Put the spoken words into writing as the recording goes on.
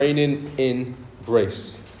Reigning in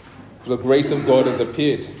grace. For the grace of God has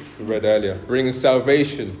appeared, we read earlier, bringing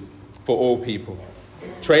salvation for all people,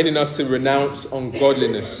 training us to renounce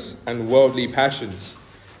ungodliness and worldly passions,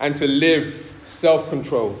 and to live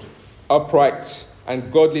self-controlled, upright,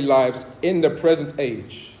 and godly lives in the present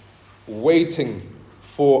age, waiting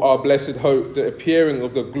for our blessed hope, the appearing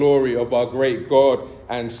of the glory of our great God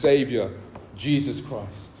and Saviour, Jesus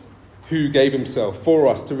Christ, who gave himself for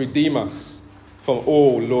us to redeem us from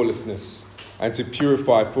all lawlessness, and to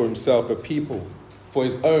purify for himself a people for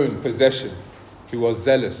his own possession, who are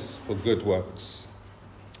zealous for good works.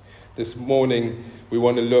 This morning, we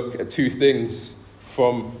want to look at two things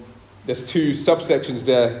there's two subsections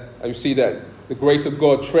there, and you see that the grace of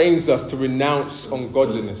God trains us to renounce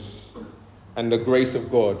ungodliness, and the grace of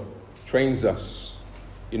God trains us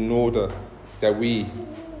in order that we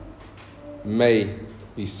may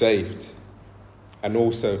be saved, and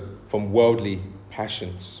also from worldly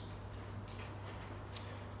passions.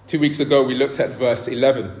 2 weeks ago, we looked at verse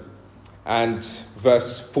 11 and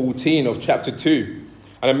verse 14 of chapter 2.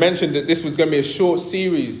 And I mentioned that this was going to be a short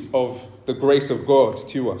series of the grace of God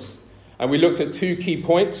to us. And we looked at two key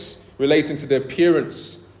points relating to the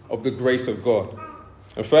appearance of the grace of God.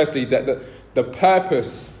 And firstly, that the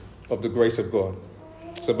purpose of the grace of God.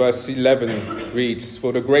 So verse 11 reads,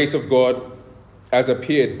 "For the grace of God has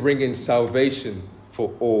appeared, bringing salvation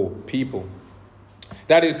for all people."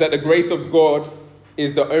 That is, that the grace of God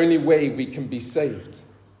is the only way we can be saved.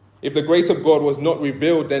 If the grace of God was not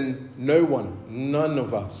revealed, then none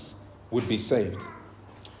of us would be saved.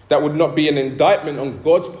 That would not be an indictment on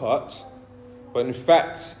God's part, but in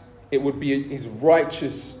fact, it would be his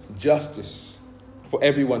righteous justice for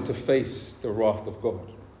everyone to face the wrath of God.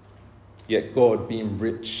 Yet God, being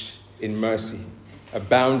rich in mercy,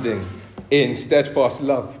 abounding in steadfast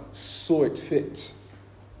love, saw it fit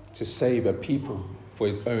to save a people for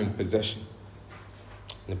his own possession.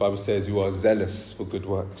 And the Bible says you are zealous for good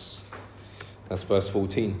works. That's verse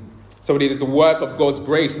 14. So it is the work of God's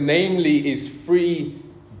grace, namely his free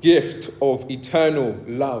gift of eternal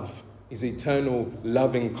love, his eternal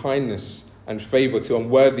loving kindness and favor to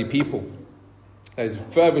unworthy people, as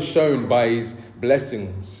further shown by his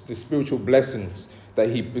blessings, the spiritual blessings that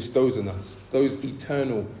he bestows on us, those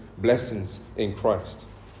eternal blessings in Christ.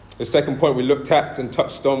 The second point we looked at and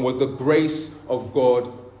touched on was the grace of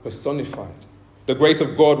God personified. The grace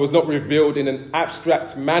of God was not revealed in an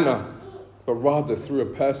abstract manner, but rather through a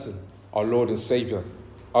person, our Lord and Saviour,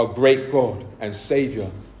 our great God and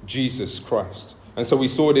Saviour, Jesus Christ. And so we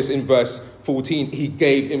saw this in verse 14. He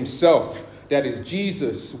gave himself, that is,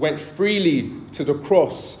 Jesus went freely to the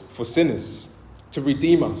cross for sinners, to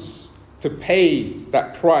redeem us, to pay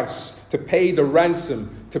that price, to pay the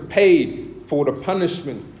ransom, to pay for the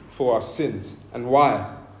punishment for our sins. And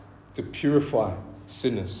why? To purify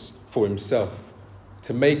sinners for himself,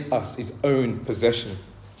 to make us his own possession,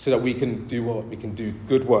 so that we can do what? We can do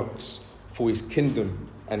good works for his kingdom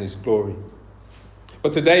and his glory.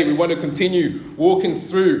 But today we want to continue walking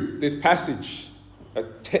through this passage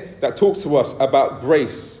that talks to us about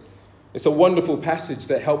grace. It's a wonderful passage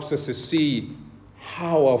that helps us to see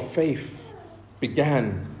how our faith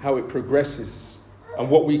began, how it progresses,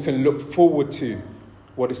 and what we can look forward to,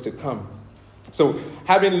 what is to come. So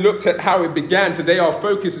having looked at how it began, today our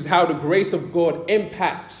focus is how the grace of God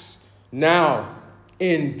impacts now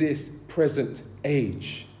in this present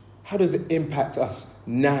age. How does it impact us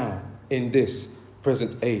now in this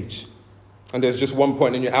present age? And there's just one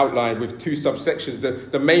point in your outline with two subsections.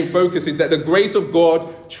 The main focus is that the grace of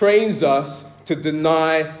God trains us to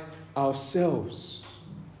deny ourselves,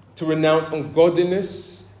 to renounce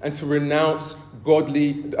ungodliness, and to renounce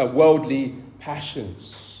worldly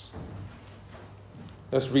passions.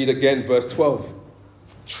 Let's read again verse 12.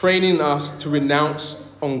 Training us to renounce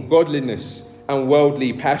ungodliness and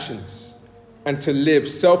worldly passions, and to live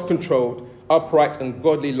self-controlled, upright, and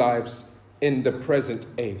godly lives in the present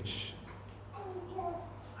age.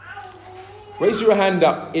 Raise your hand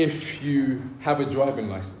up if you have a driving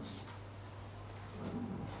license.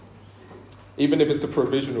 Even if it's a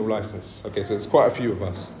provisional license. Okay, so there's quite a few of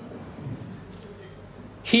us.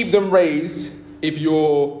 Keep them raised if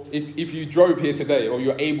you drove here today or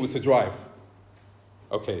you're able to drive.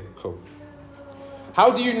 Okay, cool.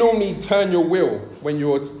 How do you normally turn your wheel when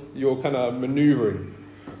you're kind of maneuvering?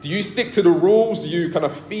 Do you stick to the rules? Do you kind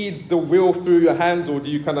of feed the wheel through your hands, or do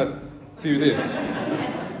you kind of do this?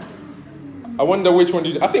 I wonder which one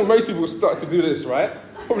you do. I think most people start to do this, right?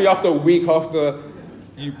 Probably after a week after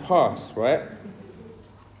you pass, right?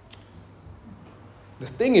 The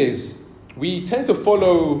thing is, we tend to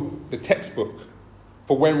follow the textbook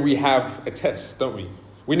for when we have a test, don't we?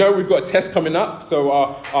 We know we've got a test coming up, so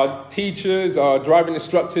our teachers, our driving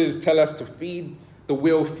instructors tell us to feed the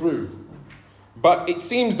wheel through. But it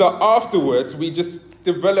seems that afterwards we just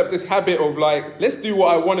develop this habit of let's do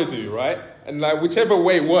what I want to do, right? And whichever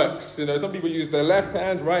way works. Some people use their left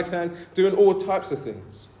hand, right hand, doing all types of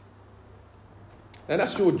things. And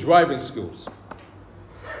that's your driving skills.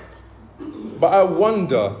 But I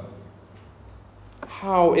wonder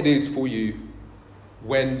how it is for you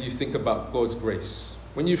when you think about God's grace.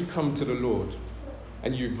 When you've come to the Lord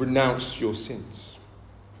and you've renounced your sins.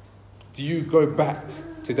 Do you go back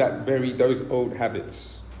to those old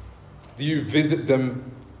habits? Do you visit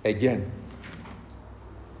them again?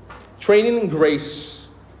 Training in grace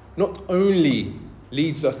not only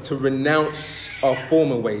leads us to renounce our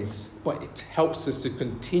former ways, but it helps us to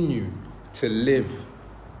continue to live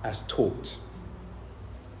as taught.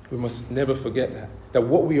 We must never forget that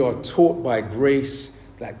what we are taught by grace,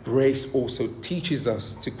 that grace also teaches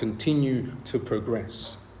us to continue to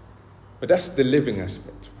progress. But that's the living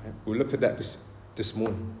aspect, right? We'll look at that this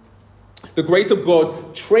morning. The grace of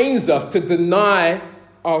God trains us to deny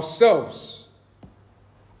ourselves.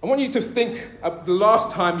 I want you to think of the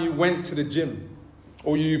last time you went to the gym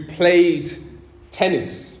or you played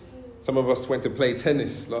tennis. Some of us went to play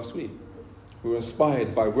tennis last week. We were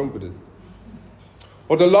inspired by Wimbledon.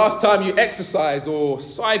 Or the last time you exercised or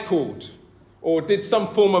cycled or did some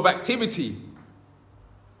form of activity.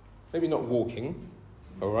 Maybe not walking,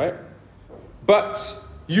 all right? But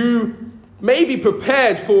you may be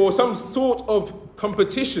prepared for some sort of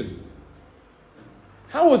competition.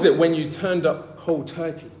 How was it when you turned up cold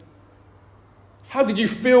turkey? How did you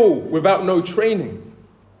feel without no training?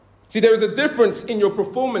 See, there is a difference in your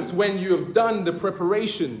performance when you have done the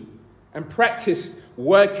preparation and practiced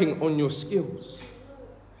working on your skills.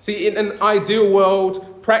 See, in an ideal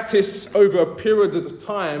world, practice over a period of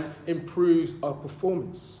time improves our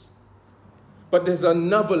performance. But there's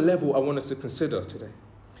another level I want us to consider today.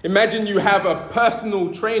 Imagine you have a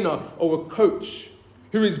personal trainer or a coach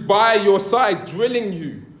who is by your side, drilling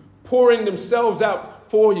you, pouring themselves out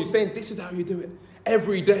for you, saying, this is how you do it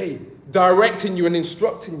every day, directing you and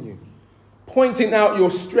instructing you, pointing out your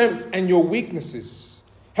strengths and your weaknesses,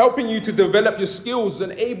 helping you to develop your skills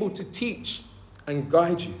and able to teach and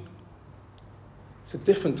guide you. It's a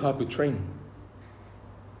different type of training.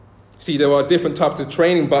 See, there are different types of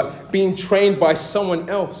training, but being trained by someone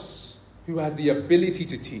else who has the ability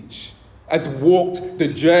to teach, has walked the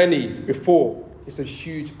journey before, is a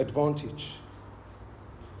huge advantage.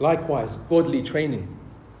 Likewise, godly training,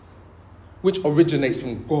 which originates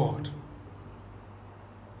from God,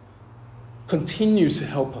 continues to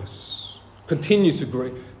help us, continues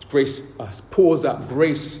to grace us, pours out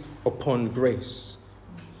grace upon grace.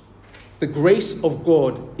 The grace of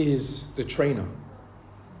God is the trainer.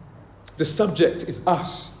 The subject is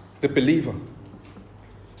us, the believer.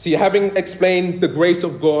 See, having explained the grace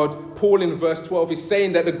of God, Paul in verse 12 is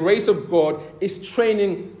saying that the grace of God is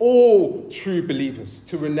training all true believers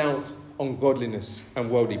to renounce ungodliness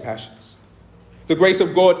and worldly passions. The grace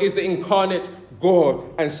of God is the incarnate God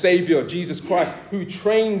and Savior, Jesus Christ, who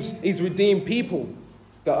trains his redeemed people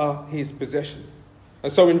that are his possession.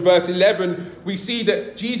 And so in verse 11, we see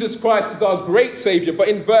that Jesus Christ is our great Savior. But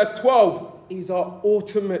in verse 12, he's our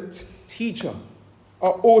ultimate teacher,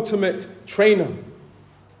 our ultimate trainer.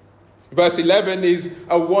 Verse 11 is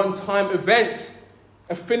a one-time event,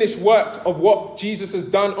 a finished work of what Jesus has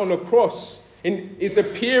done on the cross. In his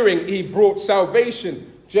appearing, he brought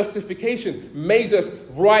salvation, justification, made us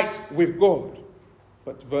right with God.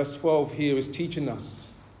 But verse 12 here is teaching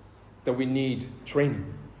us that we need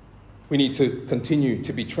training. We need to continue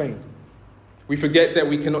to be trained. We forget that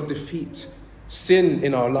we cannot defeat sin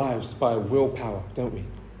in our lives by willpower, don't we?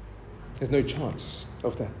 There's no chance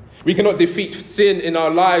of that. We cannot defeat sin in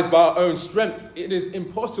our lives by our own strength. It is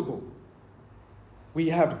impossible. We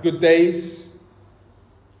have good days,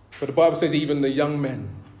 but the Bible says even the young men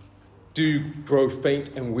do grow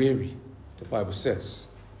faint and weary, the Bible says.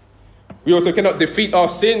 We also cannot defeat our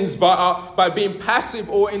sins by being passive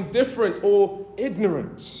or indifferent or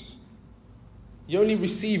ignorant. You only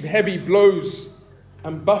receive heavy blows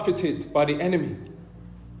and buffeted by the enemy.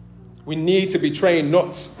 We need to be trained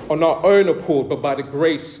not on our own accord, but by the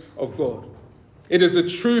grace of God. It is the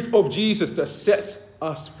truth of Jesus that sets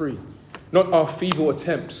us free, not our feeble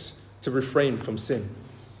attempts to refrain from sin.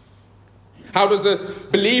 How does the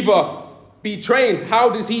believer be trained? How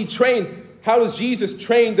does he train? How does Jesus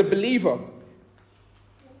train the believer?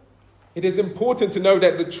 It is important to know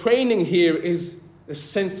that the training here is a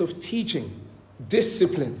sense of teaching,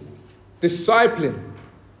 discipline, discipline,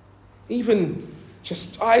 even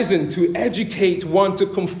chastising, to educate one to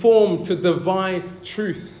conform to divine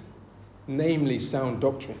truth, namely sound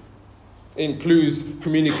doctrine. It includes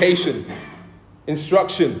communication,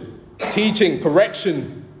 instruction, teaching,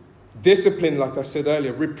 correction, discipline, like I said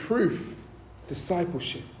earlier, reproof,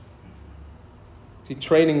 discipleship. See,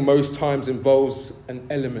 training most times involves an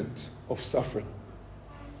element of suffering.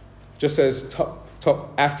 Just as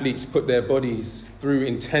top athletes put their bodies through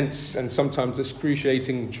intense and sometimes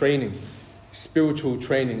excruciating training, spiritual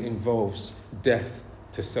training involves death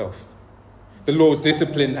to self. The Lord's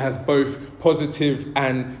discipline has both positive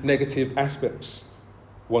and negative aspects,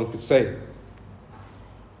 one could say.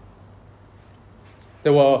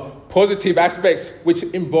 There are positive aspects which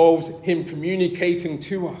involves him communicating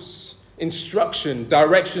to us, instruction,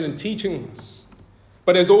 direction, and teaching us.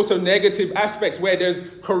 But there's also negative aspects where there's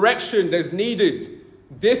correction, there's needed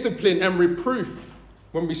discipline and reproof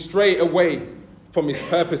when we stray away from his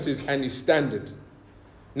purposes and his standard.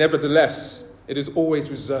 Nevertheless, it is always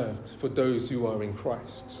reserved for those who are in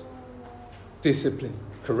Christ. Discipline,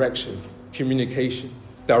 correction, communication,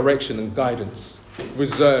 direction, and guidance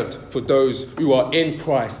reserved for those who are in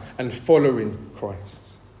Christ and following Christ.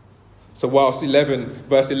 So whilst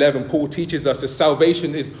verse 11, Paul teaches us that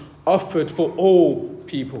salvation is offered for all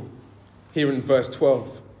people. Here in verse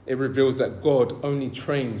 12, it reveals that God only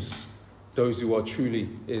trains those who are truly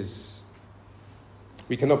his.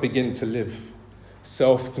 We cannot begin to live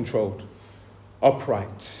self-controlled,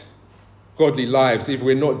 upright, godly lives if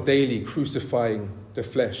we're not daily crucifying the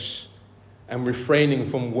flesh and refraining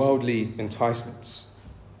from worldly enticements.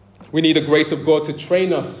 We need the grace of God to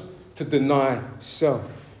train us to deny self.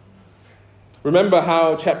 Remember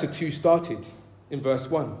how chapter 2 started in verse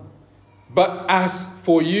 1. But as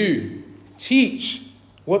for you, teach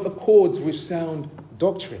what accords with sound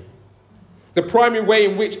doctrine. The primary way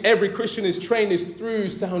in which every Christian is trained is through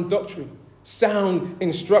sound doctrine, sound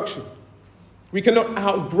instruction. We cannot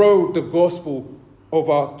outgrow the gospel of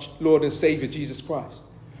our Lord and Savior, Jesus Christ.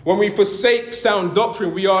 When we forsake sound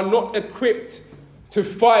doctrine, we are not equipped to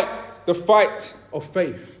fight the fight of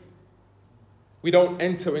faith. We don't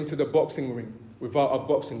enter into the boxing ring without our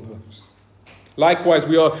boxing gloves. Likewise,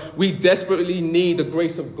 we desperately need the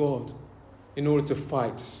grace of God in order to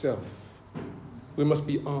fight self. We must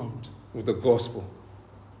be armed with the gospel.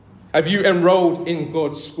 Have you enrolled in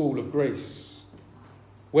God's school of grace,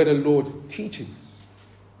 where the Lord teaches?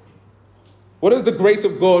 What is the grace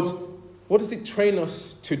of God? What does it train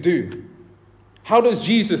us to do? How does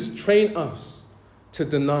Jesus train us to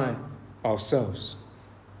deny ourselves?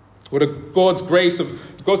 Well, God's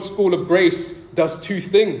school of grace does two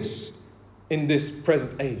things in this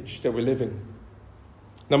present age that we live in.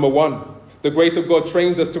 Number one, the grace of God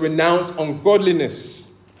trains us to renounce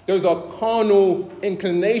ungodliness. Those are carnal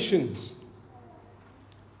inclinations.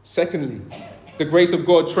 Secondly, the grace of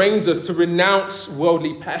God trains us to renounce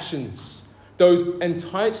worldly passions, those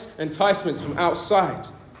enticements from outside,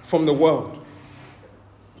 from the world.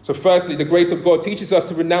 So firstly, the grace of God teaches us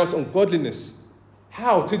to renounce ungodliness.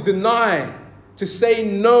 How? To deny, to say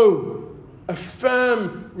no, a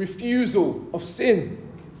firm refusal of sin.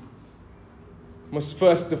 Must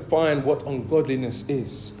first define what ungodliness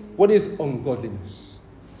is. What is ungodliness?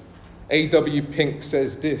 A.W. Pink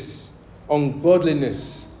says this: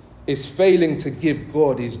 ungodliness is failing to give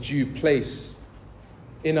God his due place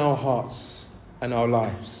in our hearts and our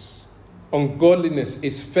lives. Ungodliness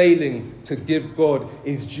is failing to give God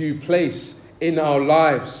his due place in our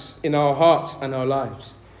lives, in our hearts and our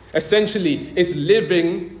lives. Essentially, it's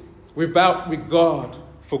living without regard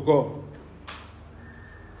for God.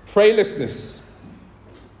 Prayerlessness,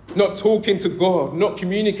 not talking to God, not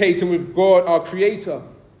communicating with God, our Creator,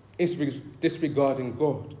 is disregarding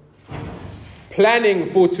God.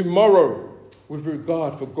 Planning for tomorrow with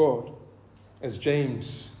regard for God, as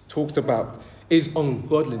James talks about, is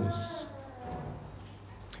ungodliness.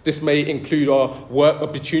 This may include our work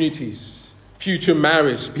opportunities, future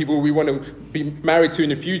marriage, people we want to be married to in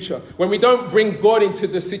the future. When we don't bring God into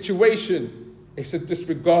the situation, it's a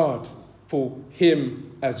disregard for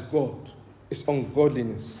him as God. It's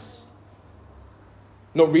ungodliness.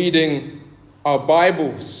 Not reading our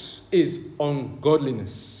Bibles is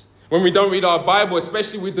ungodliness. When we don't read our Bible,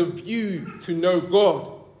 especially with the view to know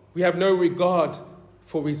God, we have no regard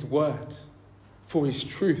for his word, for his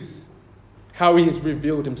truth, how he has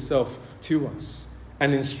revealed himself to us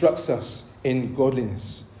and instructs us in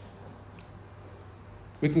godliness.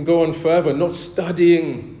 We can go on further. Not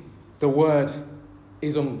studying the word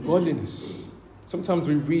is ungodliness. Sometimes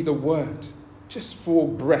we read the word just for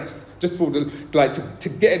breath, just for to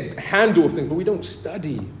get a handle of things, but we don't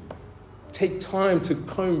study. Take time to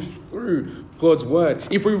comb through God's word.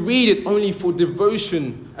 If we read it only for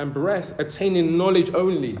devotion and breath, attaining knowledge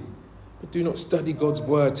only, but do not study God's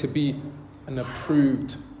word to be an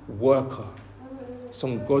approved worker. It's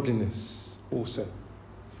on godliness also.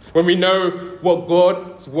 When we know what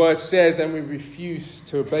God's word says and we refuse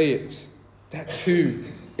to obey it, that too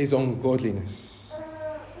is ungodliness.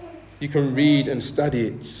 You can read and study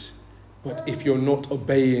it, but if you're not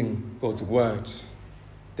obeying God's word,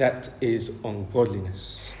 that is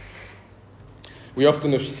ungodliness. We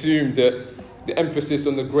often assume that the emphasis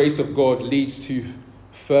on the grace of God leads to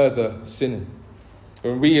further sinning.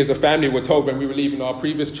 When we as a family were told when we were leaving our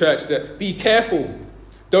previous church that be careful,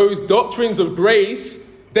 those doctrines of grace,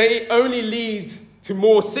 they only lead to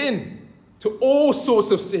more sin, to all sorts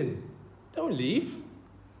of sin. Don't leave.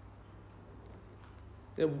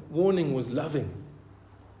 Their warning was loving.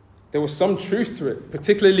 There was some truth to it,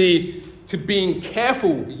 particularly to being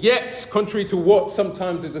careful, yet, contrary to what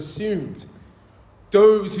sometimes is assumed,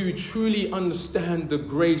 those who truly understand the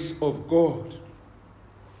grace of God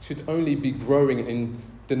should only be growing in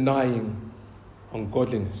denying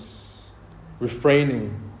ungodliness,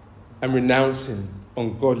 refraining and renouncing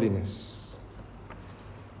ungodliness,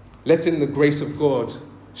 letting the grace of God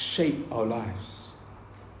shape our lives.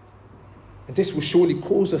 And this will surely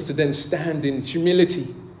cause us to then stand in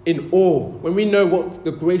humility, in awe, when we know what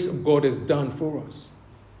the grace of God has done for us.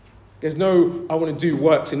 There's no, I want to do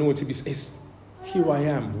works in order to be, it's, here I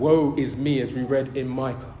am, woe is me, as we read in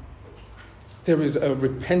Micah. There is a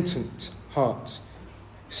repentant heart,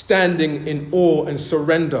 standing in awe and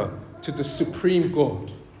surrender to the supreme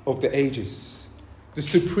God of the ages, the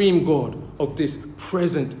supreme God of this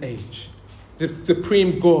present age, the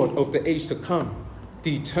supreme God of the age to come,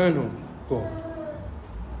 the eternal God.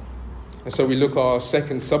 And so we look at our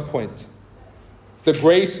second subpoint. The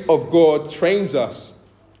grace of God trains us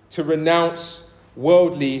to renounce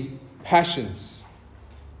worldly passions.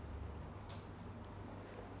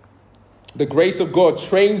 The grace of God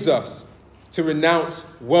trains us to renounce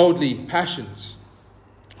worldly passions.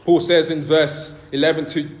 Paul says in verse 11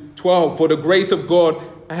 to 12, for the grace of God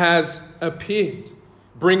has appeared,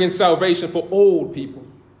 bringing salvation for all people,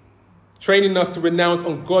 training us to renounce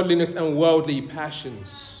ungodliness and worldly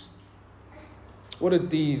passions. What are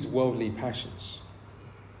these worldly passions?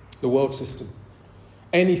 The world system.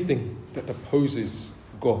 Anything that opposes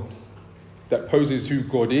God, that opposes who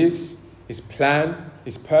God is, his plan,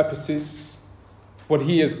 his purposes, what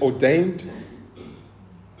he has ordained.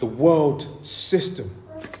 The world system.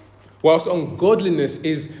 Whilst ungodliness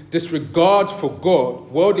is disregard for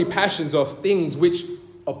God, worldly passions are things which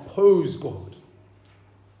oppose God.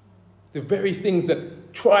 The very things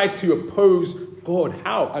that try to oppose God.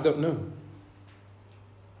 How? I don't know.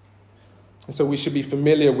 And so we should be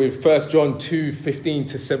familiar with 1 John 2:15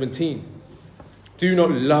 to 17. Do not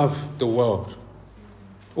love the world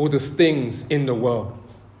or the things in the world.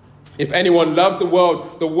 If anyone loves the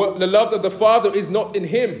world, the love of the Father is not in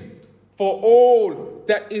him. For all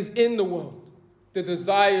that is in the world, the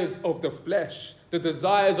desires of the flesh, the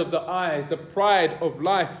desires of the eyes, the pride of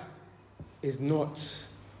life, is not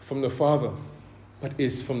from the Father, but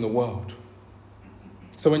is from the world.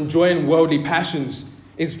 So enjoying worldly passions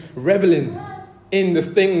is reveling in the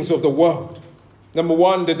things of the world. Number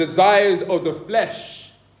one, the desires of the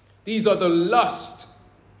flesh. These are the lust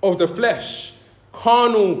of the flesh.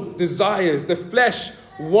 Carnal desires. The flesh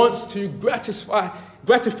wants to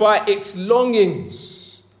gratify its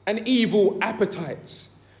longings and evil appetites,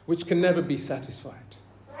 which can never be satisfied.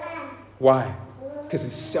 Why? Because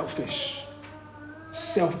it's selfish.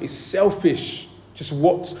 Selfish. Just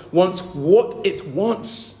wants what it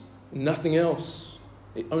wants, nothing else.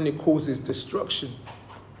 It only causes destruction.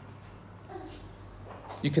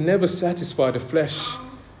 You can never satisfy the flesh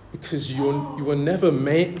because you were never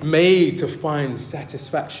made to find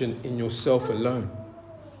satisfaction in yourself alone.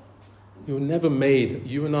 You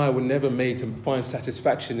and I were never made to find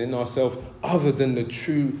satisfaction in ourselves other than the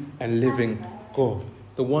true and living God,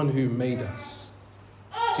 the one who made us.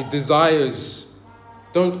 See, desires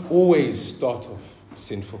don't always start off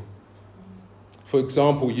sinful. For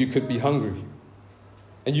example, you could be hungry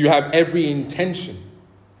and you have every intention,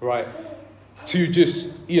 right, to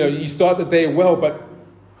just, you start the day well, but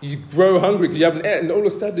you grow hungry because you haven't eaten, and all of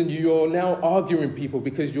a sudden you're now arguing with people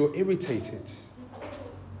because you're irritated.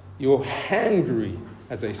 You're hangry,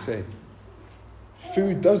 as they say.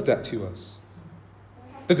 Food does that to us.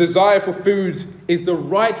 The desire for food is the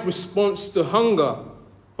right response to hunger.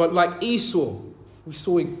 But like Esau, we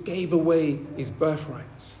saw he gave away his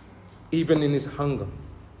birthright, even in his hunger.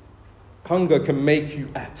 Hunger can make you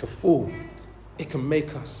act a fool. It can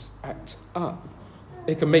make us act up.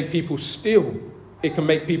 It can make people steal. It can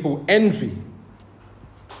make people envy.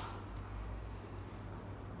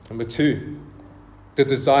 Number 2, the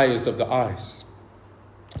desires of the eyes.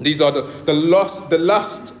 These are the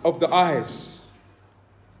lust of the eyes.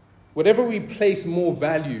 Whatever we place more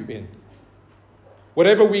value in,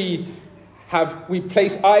 whatever we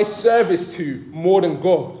place eye service to more than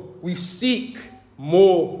God, we seek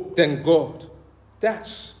more than God.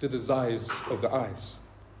 That's the desires of the eyes.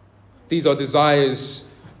 These are desires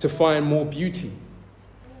to find more beauty,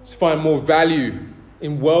 to find more value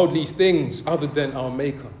in worldly things other than our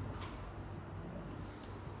Maker.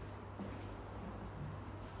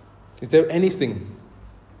 Is there anything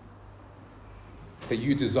that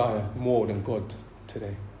you desire more than God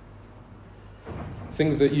today?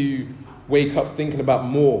 Things that you wake up thinking about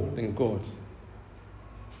more than God.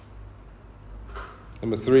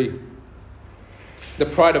 Number 3, the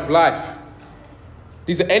pride of life.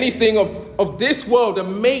 These are anything of this world that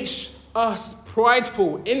makes us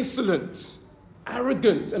prideful, insolent,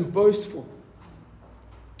 arrogant, and boastful.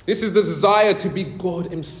 This is the desire to be God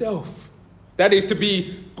himself. That is to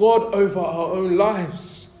be God over our own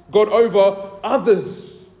lives, God over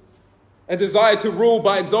others. A desire to rule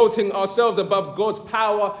by exalting ourselves above God's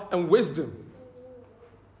power and wisdom.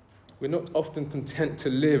 We're not often content to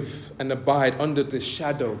live and abide under the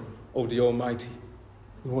shadow of the Almighty.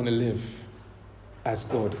 We want to live as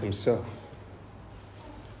God himself.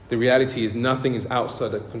 The reality is nothing is outside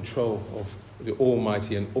the control of the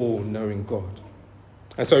Almighty and all-knowing God.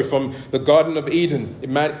 And so from the Garden of Eden,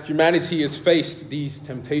 humanity has faced these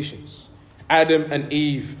temptations. Adam and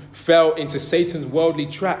Eve fell into Satan's worldly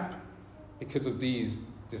trap because of these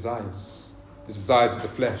desires. The desires of the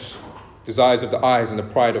flesh, desires of the eyes, and the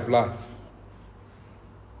pride of life.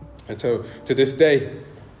 And so to this day,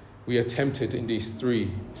 we are tempted in these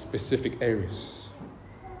 3 specific areas.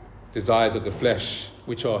 Desires of the flesh,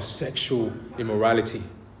 which are sexual immorality,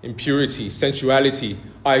 impurity, sensuality,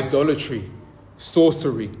 idolatry,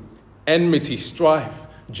 sorcery, enmity, strife,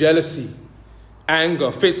 jealousy, anger,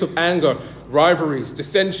 fits of anger, rivalries,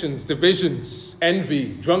 dissensions, divisions,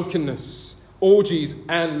 envy, drunkenness, orgies,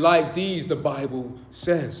 and like these, the Bible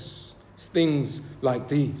says. Things like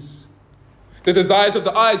these. The desires of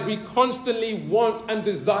the eyes, we constantly want and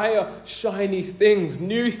desire shiny things,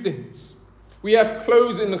 new things. We have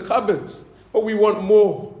clothes in the cupboards, but we want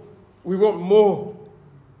more. We want more.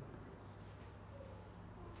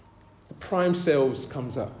 The Prime sales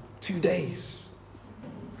comes up, 2 days.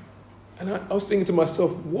 And I was thinking to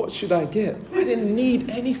myself, what should I get? I didn't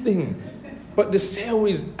need anything, but the sale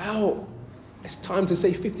is out. It's time to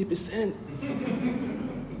save 50%.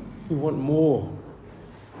 We want more.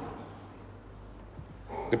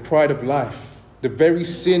 The pride of life, the very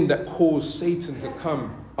sin that caused Satan to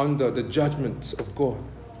come under the judgment of God.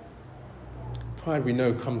 Pride, we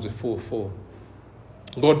know, comes before fall.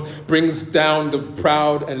 God brings down the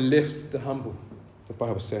proud and lifts the humble, the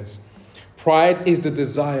Bible says. Pride is the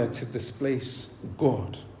desire to displace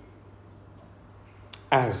God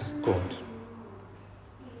as God.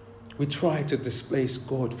 We try to displace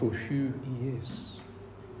God for who he is.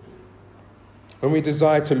 When we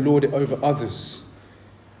desire to lord it over others,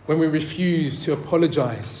 when we refuse to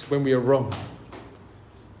apologize when we are wrong.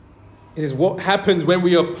 It is what happens when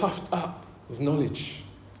we are puffed up with knowledge.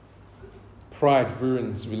 Pride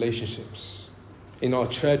ruins relationships in our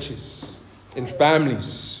churches, in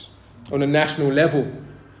families, on a national level.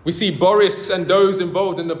 We see Boris and those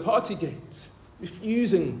involved in the Partygate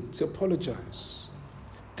refusing to apologize,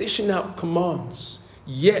 dishing out commands,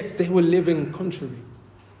 yet they were living contrary.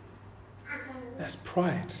 That's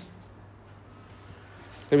pride.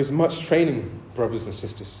 There is much training, brothers and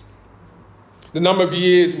sisters. The number of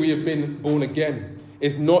years we have been born again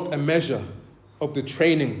is not a measure of the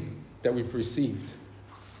training that we've received.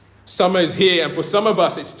 Summer is here, and for some of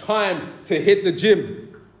us, it's time to hit the gym.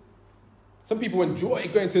 Some people enjoy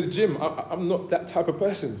going to the gym. I'm not that type of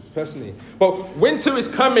person, personally. But winter is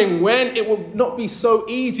coming when it will not be so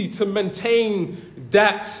easy to maintain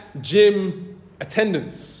that gym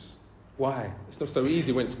attendance. Why? It's not so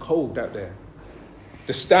easy when it's cold out there.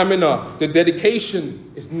 The stamina, the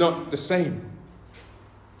dedication is not the same.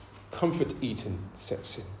 Comfort eating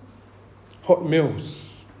sets in. Hot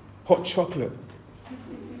meals, hot chocolate,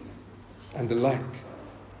 and the like.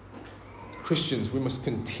 Christians, we must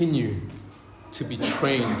continue to be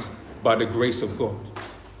trained by the grace of God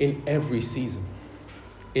in every season.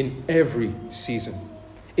 In every season.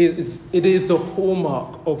 It is the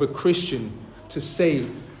hallmark of a Christian to say,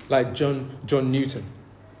 like John Newton,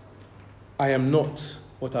 I am not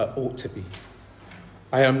what I ought to be.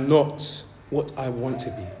 I am not what I want to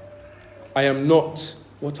be. I am not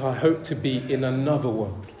what I hope to be in another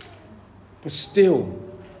world. But still,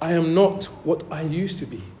 I am not what I used to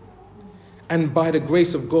be. And by the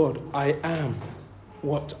grace of God, I am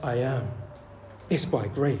what I am. It's by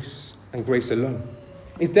grace and grace alone.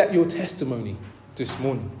 Is that your testimony this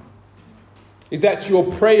morning? Is that your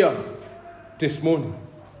prayer this morning?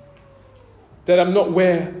 That I'm not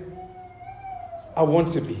where I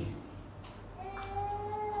want to be.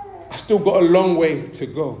 I've still got a long way to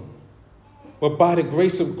go. But by the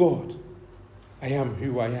grace of God, I am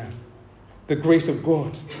who I am. The grace of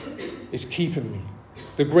God is keeping me.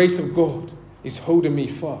 The grace of God is holding me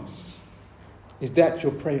fast. Is that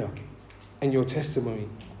your prayer and your testimony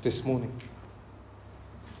this morning?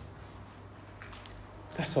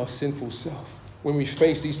 That's our sinful self. When we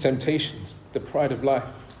face these temptations, the pride of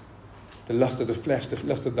life, the lust of the flesh, the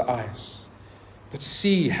lust of the eyes. But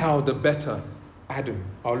see how the better Adam,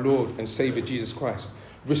 our Lord and Savior Jesus Christ,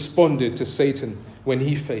 responded to Satan when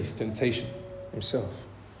he faced temptation himself.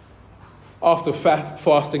 After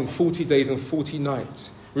fasting 40 days and 40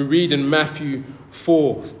 nights, we read in Matthew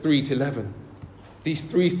 4, 3-11. These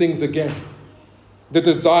three things again. The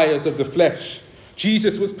desires of the flesh.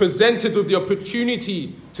 Jesus was presented with the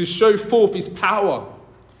opportunity to show forth his power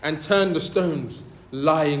and turn the stones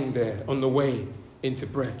lying there on the way into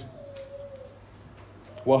bread.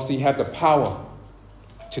 Whilst he had the power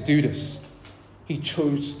to do this, he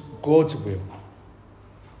chose God's will,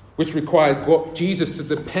 which required Jesus to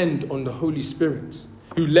depend on the Holy Spirit,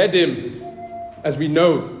 who led him, as we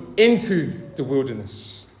know, into the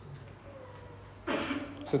wilderness.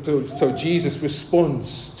 So Jesus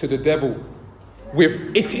responds to the devil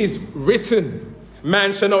with, "It is written,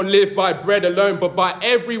 man shall not live by bread alone, but by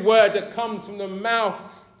every word that comes from the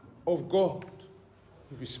mouth of God."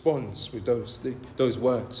 He responds with those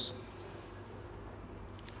words.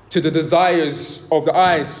 To the desires of the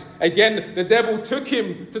eyes. Again, the devil took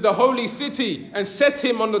him to the holy city and set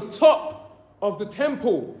him on the top of the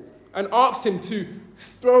temple and asked him to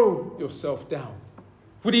throw yourself down.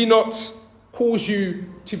 Would he not cause you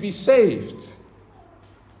to be saved?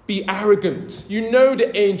 Be arrogant. You know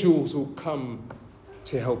the angels will come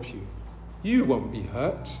to help you. You won't be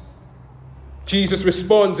hurt. Jesus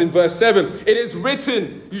responds in verse 7, "It is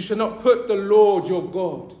written, you shall not put the Lord your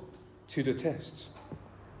God to the test."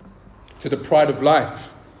 To the pride of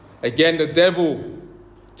life. Again, the devil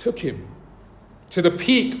took him to the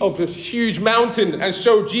peak of the huge mountain and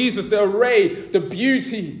showed Jesus the array, the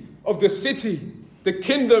beauty of the city, the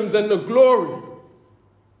kingdoms and the glory.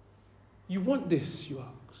 "You want this?"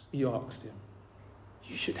 he asked him.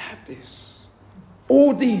 "You should have this.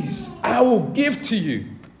 All these I will give to you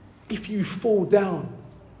if you fall down,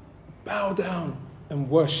 bow down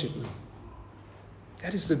and worship me."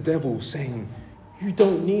 That is the devil saying, you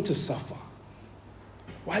don't need to suffer.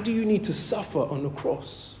 Why do you need to suffer on the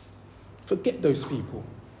cross? Forget those people.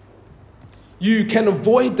 You can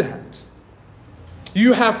avoid that.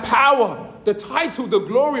 You have power, the title, the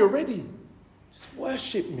glory already. Just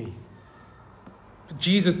worship me. But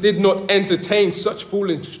Jesus did not entertain such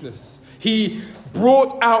foolishness. He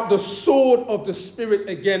brought out the sword of the Spirit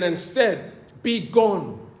again and said, "Be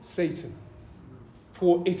gone, Satan.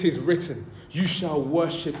 For it is written, you shall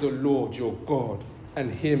worship the Lord your God,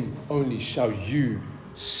 and him only shall you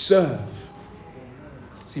serve."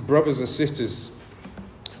 See, brothers and sisters,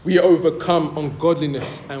 we overcome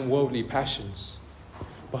ungodliness and worldly passions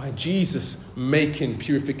by Jesus making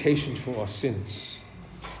purification for our sins.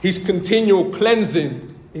 His continual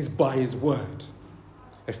cleansing is by his word.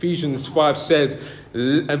 Ephesians 5 says,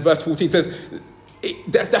 and verse 14 says,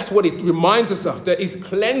 that's what it reminds us of, that is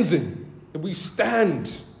cleansing, that we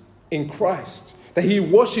stand in Christ, that he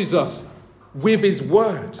washes us with his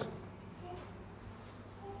word.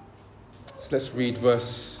 So let's read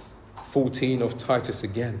verse 14 of Titus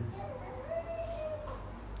again.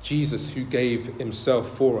 Jesus, who gave himself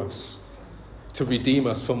for us to redeem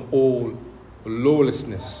us from all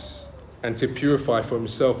lawlessness and to purify for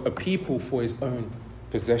himself a people for his own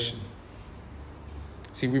possession.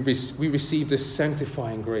 See, we receive this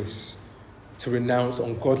sanctifying grace to renounce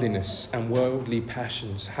ungodliness and worldly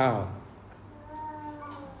passions. How?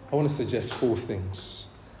 I want to suggest 4 things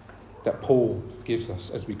that Paul gives us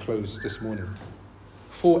as we close this morning.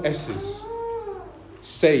 4 S's.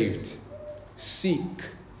 Saved, seek,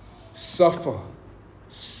 suffer,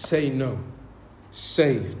 say no.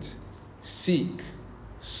 Saved, seek,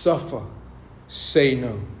 suffer, say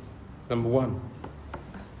no. Number 1,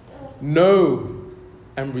 know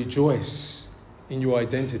and rejoice in your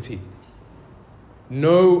identity.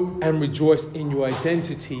 Know and rejoice in your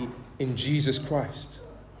identity in Jesus Christ.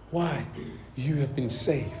 Why? You have been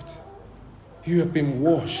saved. You have been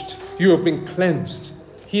washed. You have been cleansed.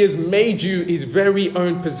 He has made you his very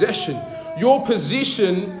own possession. Your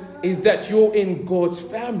position is that you're in God's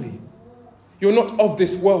family. You're not of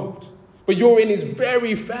this world, but you're in his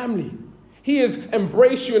very family. He has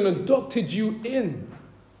embraced you and adopted you in.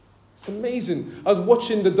 It's amazing. I was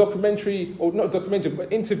watching the documentary, or not documentary,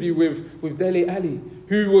 but interview with Dele Alli,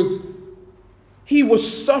 he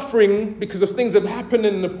was suffering because of things that have happened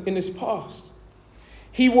in his past.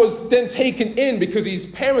 He was then taken in because his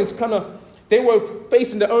parents they were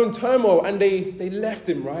facing their own turmoil and they left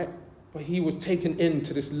him, right? But he was taken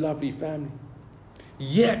into this lovely family.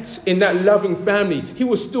 Yet, in that loving family, he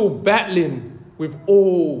was still battling with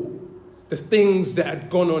all the things that had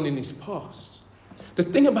gone on in his past. The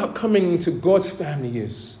thing about coming into God's family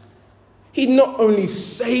is he not only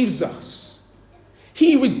saves us,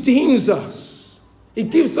 he redeems us. He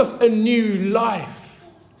gives us a new life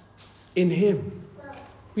in him.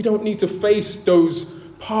 We don't need to face those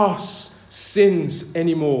past sins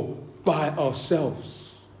anymore by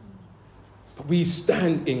ourselves. But we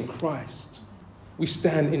stand in Christ. We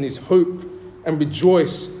stand in his hope and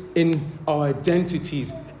rejoice in our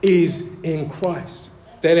identities is in Christ.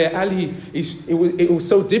 Dele Alli, it was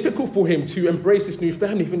so difficult for him to embrace this new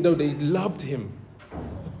family, even though they loved him.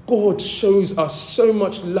 God shows us so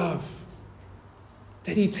much love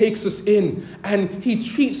that he takes us in and he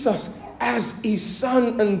treats us as his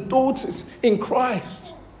son and daughters in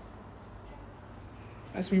Christ.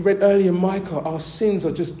 As we read earlier in Micah, our sins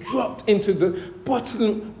are just dropped into the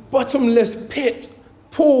bottomless pit,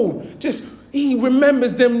 pool. He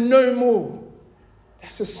remembers them no more.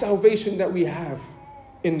 That's a salvation that we have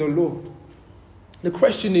in the Lord. The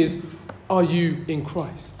question is, are you in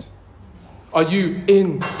Christ? Are you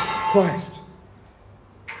in Christ?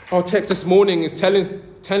 Our text this morning is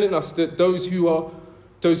telling us that those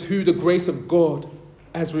who the grace of God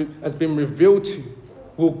has been revealed to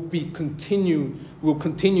will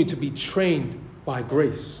continue to be trained by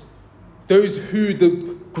grace. Those who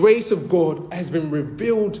the grace of God has been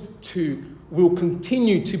revealed to will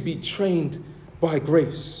continue to be trained by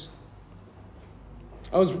grace.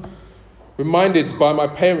 I was reminded by my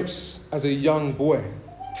parents as a young boy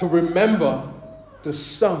to remember the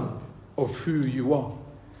son of who you are.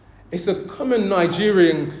 It's a common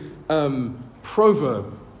Nigerian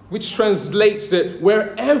proverb which translates that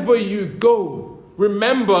wherever you go,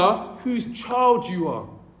 remember whose child you are.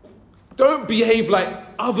 Don't behave like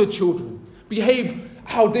other children. Behave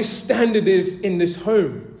how this standard is in this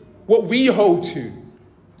home, what we hold to.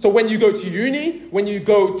 So when you go to uni, when you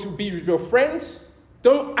go to be with your friends,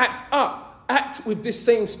 don't act up. Act with this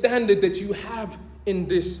same standard that you have in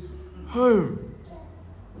this home.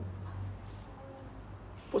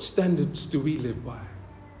 What standards do we live by?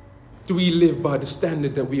 Do we live by the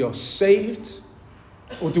standard that we are saved?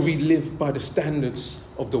 Or do we live by the standards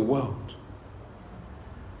of the world?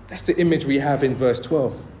 That's the image we have in verse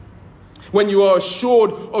 12. When you are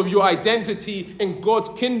assured of your identity in God's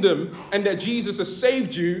kingdom and that Jesus has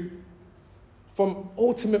saved you from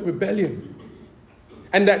ultimate rebellion,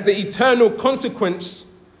 and that the eternal consequence,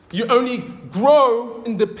 you only grow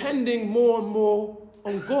in depending more and more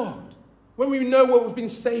on God. When we know what we've been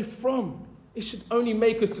saved from, it should only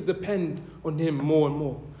make us to depend on him more and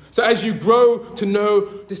more. So as you grow to know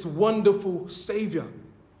this wonderful Savior,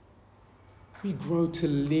 we grow to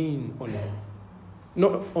lean on him,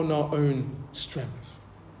 not on our own strength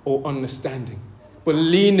or understanding, but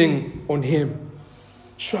leaning on him,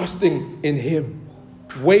 trusting in him,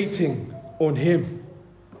 waiting on him,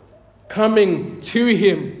 coming to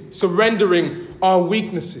him, surrendering our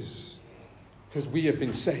weaknesses, because we have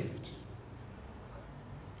been saved.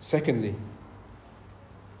 Secondly,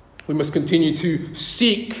 we must continue to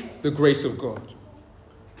seek the grace of God.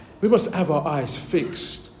 We must have our eyes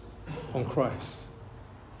fixed on Christ.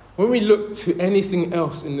 When we look to anything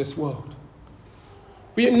else in this world,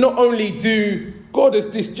 we not only do God as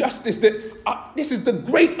this justice that this is the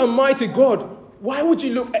great and mighty God. Why would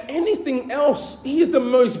you look at anything else? He is the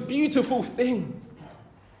most beautiful thing.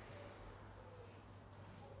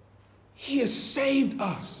 He has saved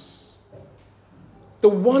us. The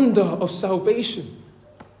wonder of salvation.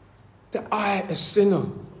 That I, a sinner,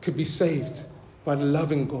 could be saved by the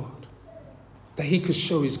loving God. That he could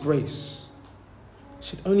show his grace.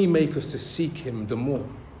 Should only make us to seek him the more.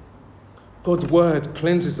 God's word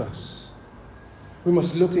cleanses us. We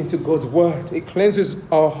must look into God's word. It cleanses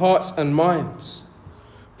our hearts and minds.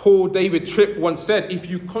 Paul David Tripp once said, if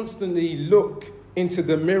you constantly look into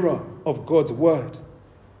the mirror of God's word,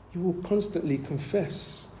 you will constantly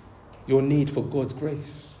confess your need for God's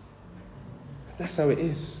grace. That's how it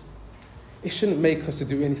is. It shouldn't make us to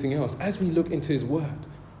do anything else. As we look into his word,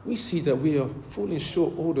 we see that we are falling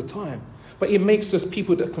short all the time. But it makes us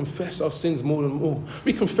people that confess our sins more and more.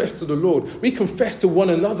 We confess to the Lord. We confess to one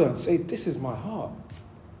another and say, this is my heart.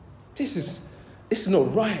 This is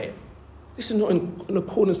not right. This is not in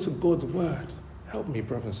accordance to God's word. Help me,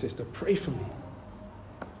 brother and sister. Pray for me.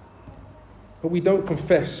 But we don't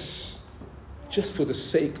confess just for the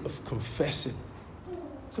sake of confessing.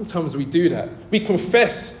 Sometimes we do that. We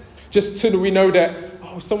confess just till we know that,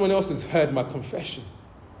 someone else has heard my confession.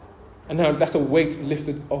 And now that's a weight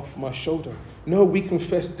lifted off my shoulder. No, we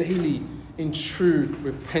confess daily in true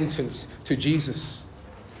repentance to Jesus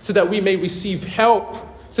so that we may receive help,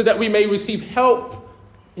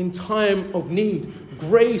 in time of need,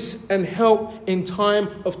 grace and help in time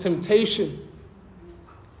of temptation.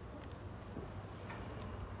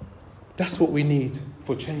 That's what we need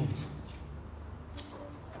for change.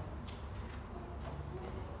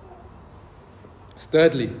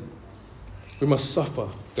 Thirdly, we must suffer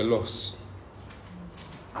the loss.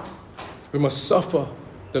 We must suffer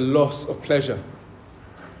the loss of pleasure,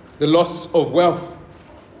 the loss of wealth,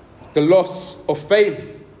 the loss of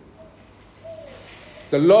fame,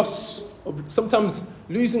 the loss of sometimes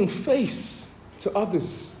losing face to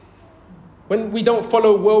others. When we don't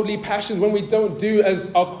follow worldly passions, when we don't do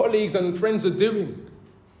as our colleagues and friends are doing,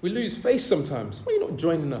 we lose face sometimes. Why are you not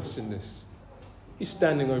joining us in this? You're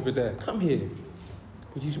standing over there. Come here.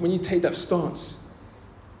 When you take that stance,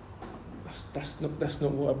 that's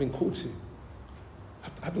not what I've been called to.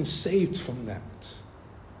 I've been saved from that.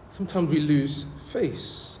 Sometimes we lose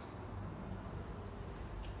face.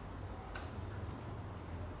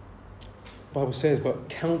 The Bible says, but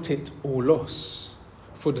count it all loss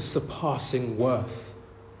for the surpassing worth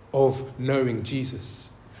of knowing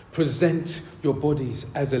Jesus. Present your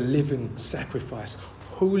bodies as a living sacrifice,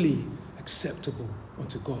 holy, acceptable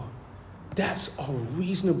unto God. That's our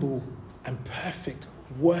reasonable and perfect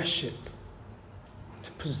worship.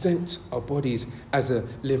 To present our bodies as a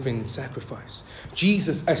living sacrifice.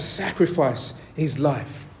 Jesus has sacrificed his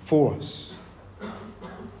life for us.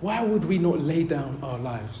 Why would we not lay down our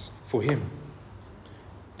lives for him?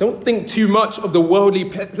 Don't think too much of the worldly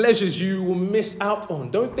pleasures you will miss out on.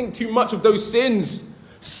 Don't think too much of those sins.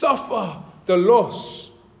 Suffer the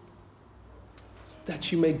loss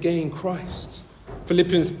that you may gain Christ.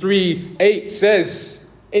 Philippians 3:8 says,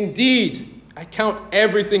 indeed, I count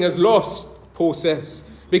everything as lost, Paul says,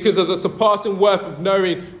 because of the surpassing worth of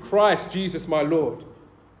knowing Christ Jesus my Lord.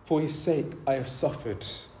 For his sake I have suffered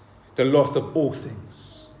the loss of all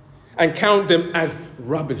things and count them as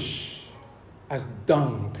rubbish, as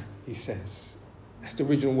dung, he says. That's the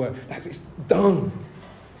original word. It's dung.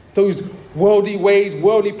 Those worldly ways,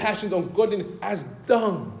 worldly passions, ungodliness, as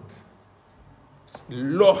dung. It's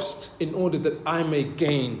lost in order that I may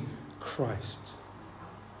gain Christ.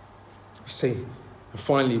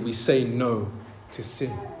 Finally, we say no to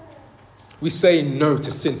sin. We say no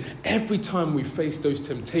to sin every time we face those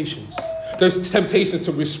temptations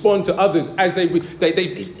to respond to others as they've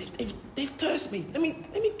cursed me. Let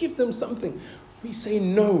me give them something. We say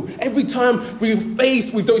no. Every time we're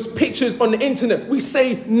faced with those pictures on the internet, we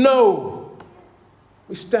say no.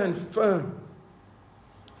 We stand firm.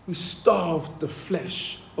 We starve the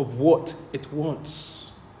flesh of what it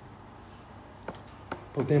wants.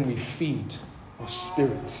 But then we feed our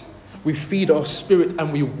spirit. We feed our spirit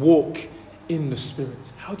and we walk in the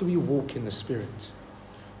Spirit. How do we walk in the Spirit?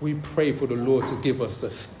 We pray for the Lord to give us the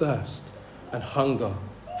thirst and hunger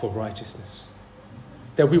for righteousness.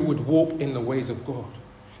 That we would walk in the ways of God.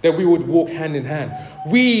 That we would walk hand in hand.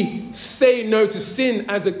 We say no to sin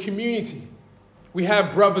as a community. We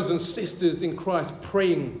have brothers and sisters in Christ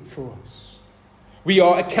praying for us. We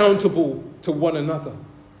are accountable to one another.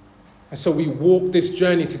 And so we walk this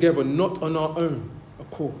journey together, not on our own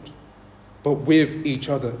accord, but with each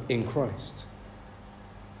other in Christ.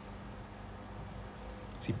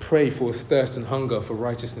 See, pray for a thirst and hunger for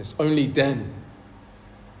righteousness. Only then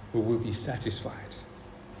will we be satisfied.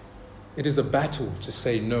 It is a battle to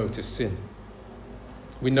say no to sin.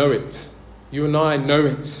 We know it. You and I know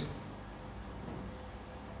it.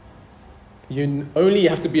 You only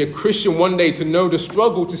have to be a Christian one day to know the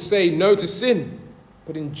struggle to say no to sin.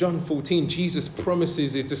 But in John 14, Jesus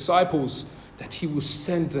promises his disciples that he will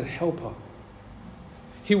send a helper.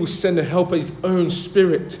 He will send a helper, his own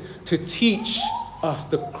Spirit, to teach us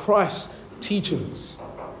the Christ teachings.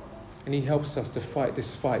 And he helps us to fight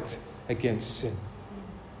this fight against sin.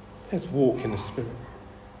 Let's walk in the Spirit.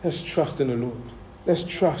 Let's trust in the Lord. Let's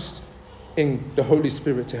trust in the Holy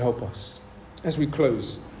Spirit to help us. As we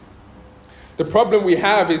close, the problem we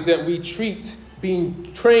have is that we treat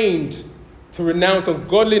being trained to renounce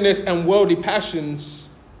ungodliness and worldly passions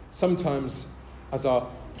sometimes as our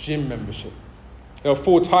gym membership. There are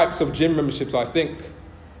 4 types of gym memberships, I think.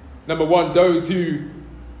 Number 1, those who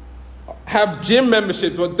have gym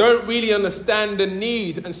memberships but don't really understand the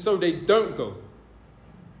need, and so they don't go.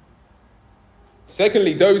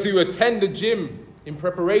 Secondly, those who attend the gym in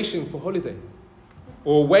preparation for holiday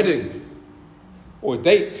or wedding or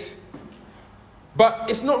date, but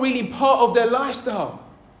it's not really part of their lifestyle,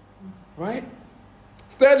 right?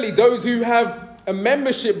 Thirdly, those who have a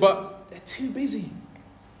membership but they're too busy.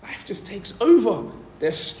 Life just takes over.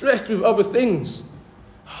 They're stressed with other things.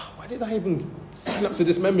 Why did I even sign up to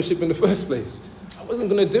this membership in the first place? I wasn't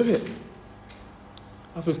going to do it.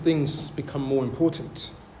 Other things become more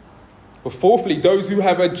important. But fourthly, those who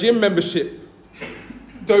have a gym membership,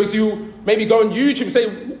 those who maybe go on YouTube and say,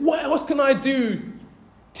 what else can I do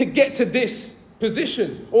to get to this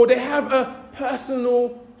position? Or they have a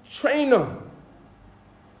personal trainer.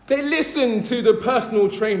 They listen to the personal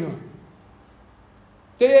trainer.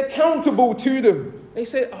 They're accountable to them. They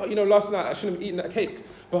say, last night I shouldn't have eaten that cake,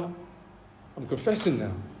 but I'm confessing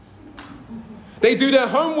now. They do their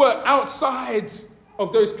homework outside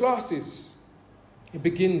of those classes. It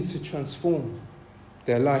begins to transform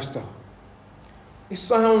their lifestyle. It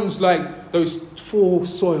sounds like those 4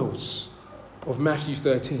 soils of Matthew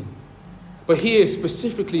 13. But here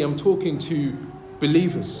specifically I'm talking to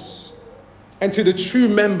believers and to the true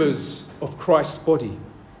members of Christ's body,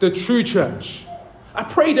 the true church. I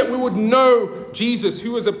pray that we would know Jesus,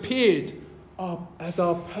 who has appeared as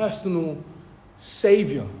our personal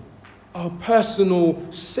Savior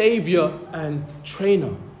and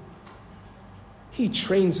trainer. He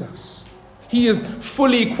trains us. He is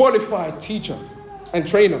fully qualified teacher and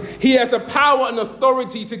trainer. He has the power and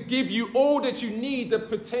authority to give you all that you need that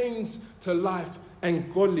pertains to life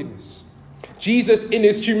and godliness. Jesus, in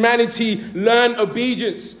his humanity, learned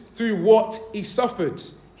obedience through what he suffered.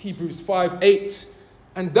 Hebrews 5:8.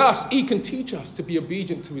 And thus, he can teach us to be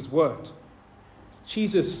obedient to his word.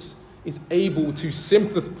 Jesus is able to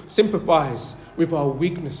sympathize with our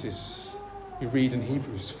weaknesses, we read in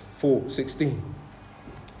Hebrews 4:16,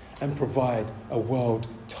 and provide a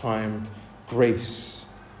well-timed grace.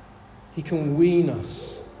 He can wean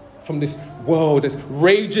us from this world that's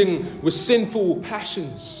raging with sinful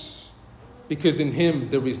passions, because in him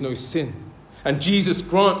there is no sin. And Jesus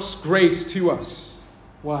grants grace to us.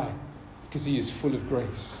 Why? Because he is full of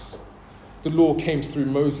grace. The law came through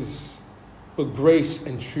Moses, but grace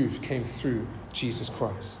and truth came through Jesus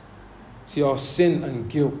Christ. See, our sin and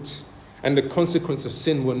guilt and the consequence of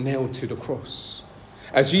sin were nailed to the cross.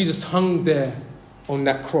 As Jesus hung there on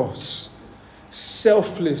that cross,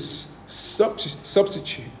 selfless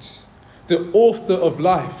substitute, the author of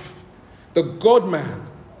life, the God-man,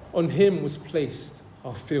 on him was placed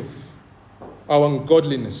our filth, our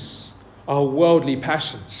ungodliness, our worldly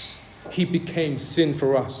passions. He became sin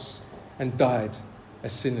for us and died a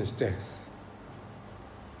sinner's death.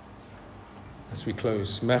 As we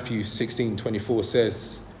close, Matthew 16:24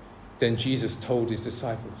 says, then Jesus told his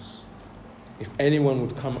disciples, if anyone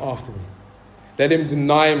would come after me, let him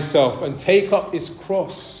deny himself and take up his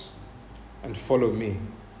cross and follow me.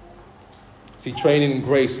 See, training in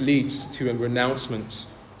grace leads to a renouncement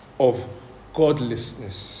of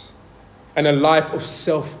godlessness and a life of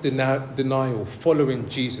self-denial following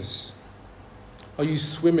Jesus. Are you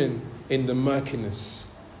swimming in the murkiness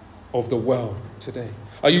of the world today?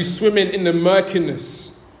 Are you swimming in the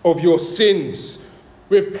murkiness of your sins?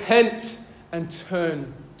 Repent and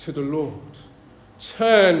turn to the Lord.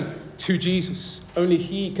 Turn to Jesus. Only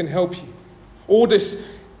he can help you. All this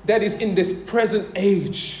that is in this present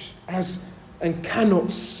age and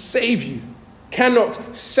cannot save you,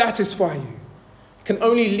 cannot satisfy you, can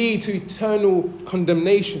only lead to eternal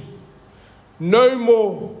condemnation. No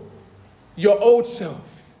more your old self.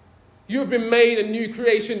 You have been made a new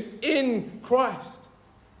creation in Christ.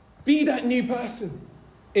 Be that new person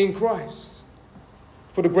in Christ.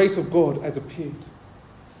 For the grace of God has appeared,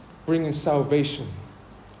 bringing salvation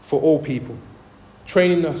for all people,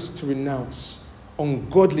 training us to renounce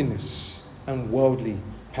ungodliness and worldly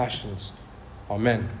passions. Amen.